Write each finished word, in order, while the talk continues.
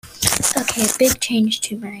Okay, big change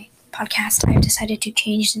to my podcast. I've decided to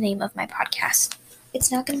change the name of my podcast. It's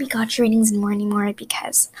not going to be Gotcha Ratings and More anymore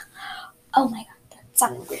because, oh my god, that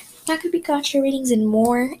sounded weird. It's not going to be Gotcha Ratings and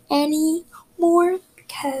More anymore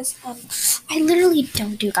because I literally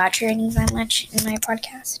don't do Gotcha Ratings that much in my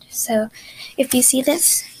podcast. So if you see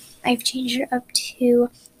this, I've changed it up to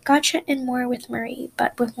Gotcha and More with Marie,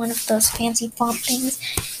 but with one of those fancy font things,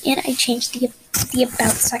 and I changed the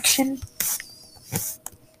About section.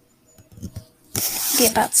 The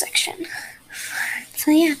About section. So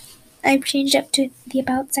yeah, I've changed up to the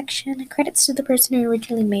About section. Credits to the person who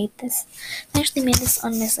originally made this. I actually made this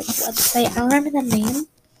on this website. I don't remember the name,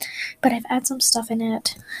 but I've added some stuff in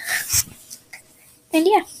it. And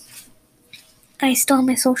yeah, I still have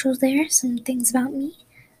my socials there, some things about me.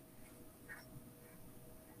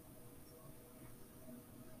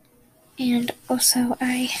 And also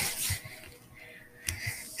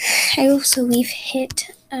we've hit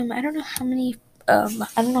I don't know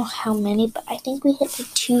how many, but I think we hit the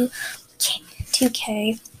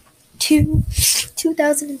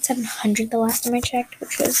 2,700 the last time I checked,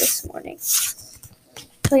 which was this morning.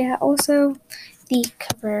 So yeah, also the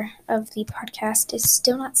cover of the podcast is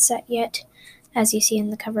still not set yet. As you see in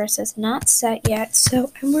the cover, it says not set yet,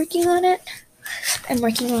 so I'm working on it. And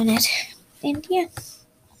yeah.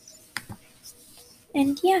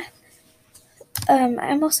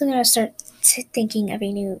 I'm also going to start thinking of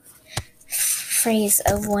a new phrase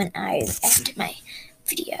of when I end my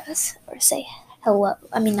videos, or say hello.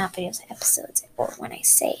 I mean, not videos, episodes, or when I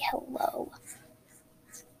say hello.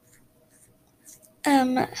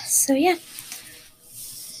 So yeah.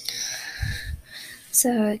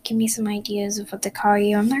 So give me some ideas of what to call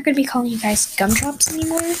you. I'm not going to be calling you guys gumdrops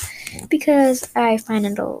anymore, because I find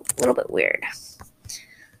it a little bit weird.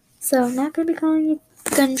 So I'm not going to be calling you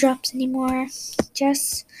gumdrops anymore.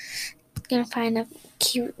 Just gonna find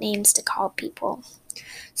cute names to call people.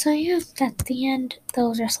 So yeah, that's the end.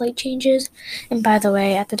 Those are slight changes. And by the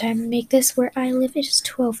way, at the time I make this, where I live, it is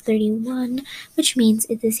 12:31, which means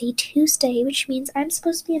it is a Tuesday, which means I'm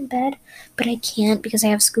supposed to be in bed, but I can't because I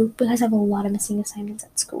have school, because I have a lot of missing assignments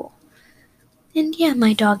at school. And yeah,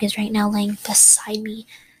 my dog is right now laying beside me,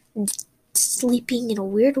 sleeping in a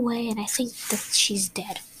weird way, and I think that she's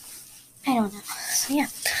dead. I don't know. So yeah.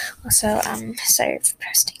 Also, sorry for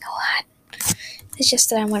posting a lot. It's just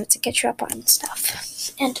that I wanted to get you up on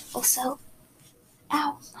stuff. And also,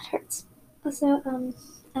 ow, that hurts. Also,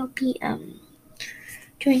 I'll be,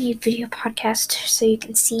 doing a video podcast so you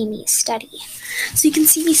can see me study.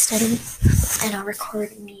 And I'll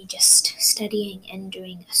record me just studying and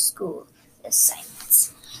doing school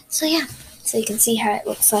assignments. So yeah, so you can see how it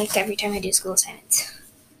looks like every time I do school assignments.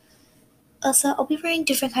 Also, I'll be wearing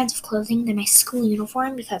different kinds of clothing than my school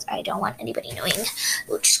uniform because I don't want anybody knowing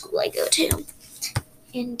which school I go to.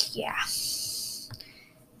 And yeah.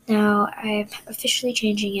 Now I'm officially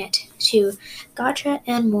changing it to Gotcha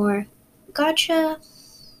and More. Gotcha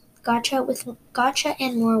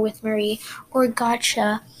and More with Marie, or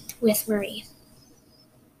Gotcha with Marie.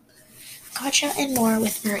 Gotcha and More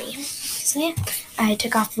with Marie. So yeah, I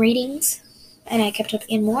took off ratings and I kept up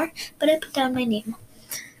and more, but I put down my name.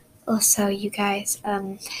 Also, you guys,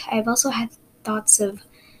 I've also had thoughts of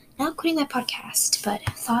not quitting my podcast, but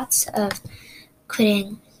thoughts of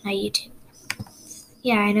quitting my YouTube.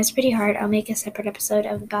 Yeah, I know it's pretty hard. I'll make a separate episode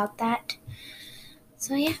about that.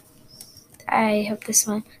 So yeah, I hope the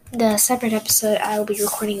separate episode, I'll be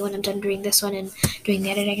recording when I'm done doing this one and doing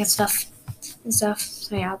the editing and stuff. So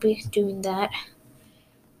yeah, I'll be doing that.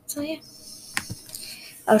 So yeah,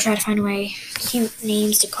 I'll try to find a way cute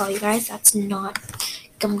names to call you guys. That's not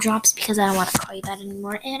gumdrops, because I don't want to call you that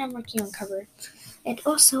anymore, and I'm working on cover. And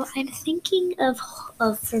also, I'm thinking of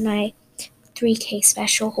for my 3K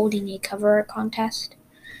special, holding a cover contest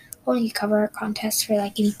for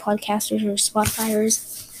like any podcasters or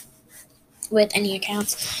Spotifyers with any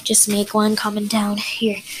accounts. Just make one, comment down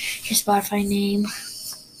your Spotify name,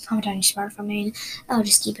 comment down your Spotify name. I'll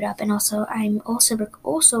just keep it up. And also, I'm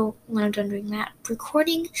also when I'm done doing that,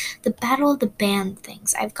 recording the Battle of the Band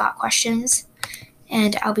things. I've got questions,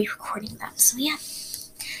 and I'll be recording them. So yeah,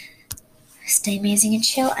 stay amazing and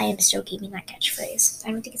chill. I am still keeping that catchphrase.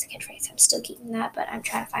 I don't think it's a catchphrase. I'm still keeping that, but I'm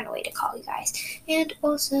trying to find a way to call you guys. And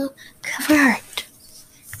also, cover art.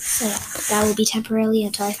 So that will be temporarily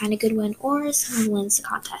until I find a good one or someone wins the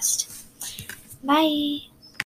contest. Bye!